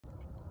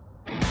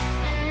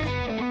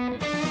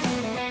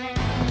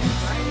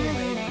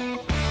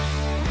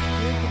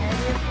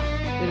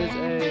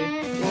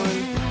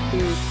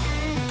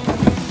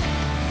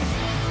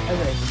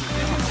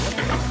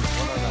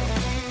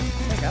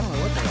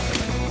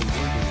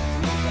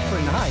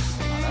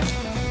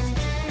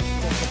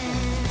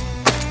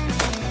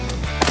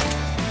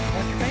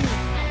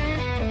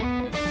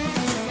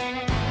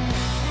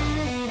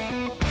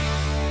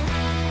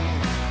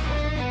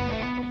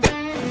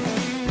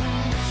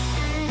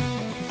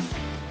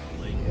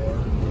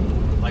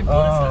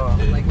Like, what does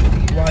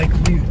that do? Like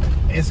you,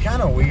 it's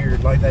kind of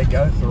weird. Like they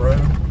go through,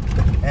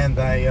 and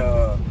they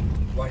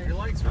like. Your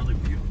lake's really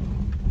beautiful.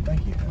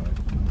 Thank you.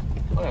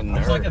 What a nerd.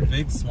 There's like a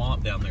big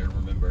swamp down there.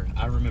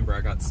 I remember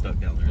I got stuck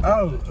down there.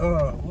 Oh,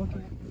 look.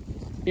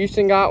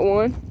 Houston got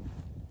one.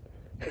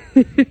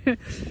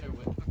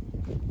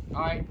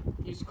 Alright,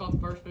 Houston caught the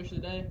first fish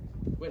of the day.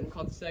 Went and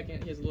caught the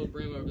second. He has a little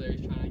brim over there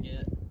he's trying to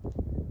get.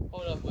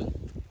 Hold up, Witten.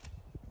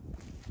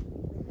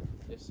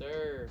 Yes,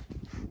 sir.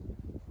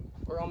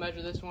 We're gonna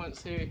measure this one and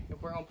see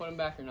if we're gonna put him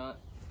back or not.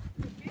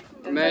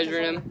 We're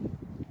measuring him.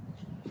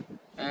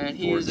 And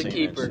he is a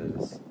keeper.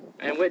 Inches.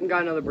 And Witten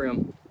got another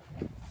brim.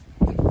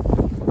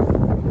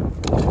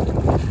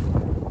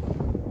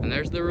 And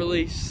there's the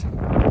release.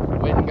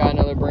 Witten got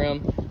another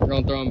brim. We're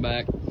gonna throw him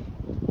back.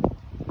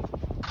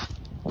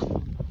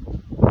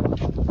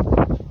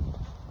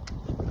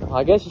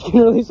 I guess you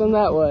can release him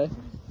that way.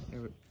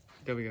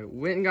 There we go.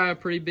 Witten got a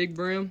pretty big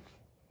brim.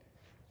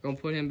 Gonna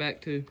put him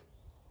back too.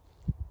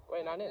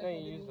 Wait, I didn't know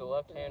you used the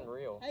left hand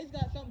reel. Hayes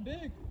got something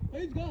big.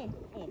 Hayes got him.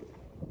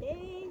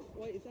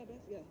 Wait, is that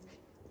best? Yeah.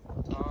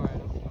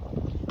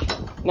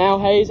 Alright. Now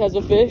Hayes has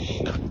a fish.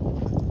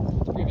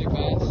 Pretty big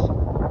bass.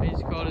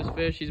 Hayes caught his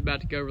fish. He's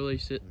about to go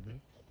release it.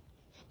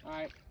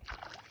 Alright.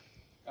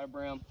 Got a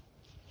brim.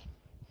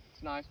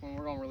 It's a nice one.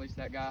 We're gonna release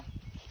that guy.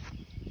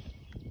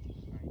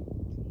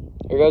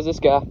 Here goes this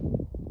guy.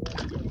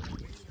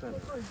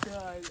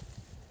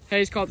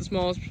 Hayes caught the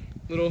smallest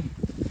little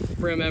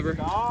brim ever.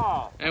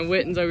 Stop. And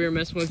Witten's over here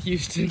messing with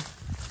Houston.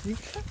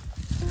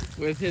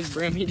 With his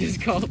brim he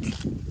just caught.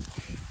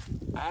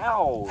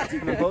 Ow. It's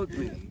gonna poke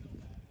me.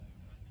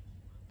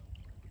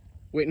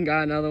 Witten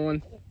got another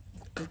one.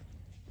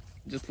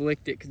 Just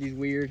licked it because he's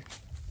weird.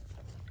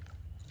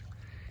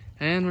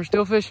 And we're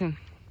still fishing.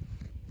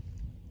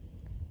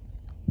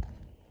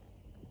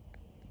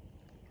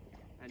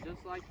 And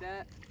just like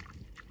that,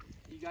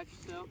 you got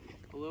yourself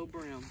a little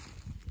brim.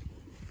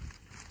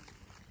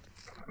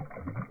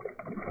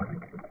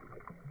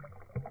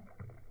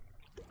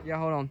 Yeah,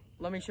 hold on.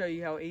 Let me show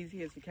you how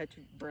easy it is to catch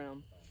a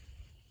brim.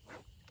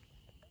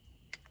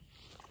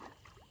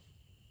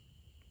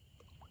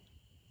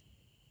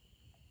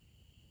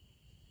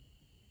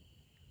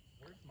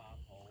 Where's my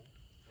pole?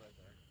 Right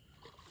there.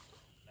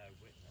 No,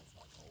 Witten, that's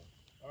my pole.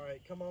 All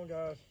right, come on,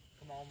 guys.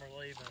 Come on, we're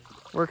leaving.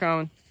 We're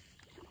coming.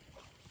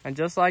 And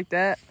just like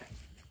that,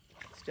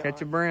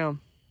 catch a brim.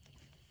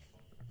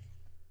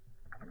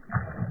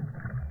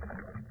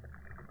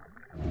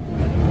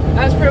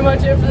 That's pretty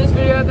much it for this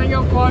video. Thank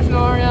y'all for watching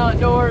Army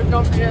Outdoors.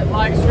 Don't forget to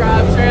like,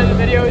 subscribe, share the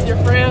video with your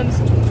friends.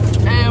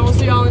 And we'll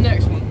see y'all in the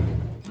next one.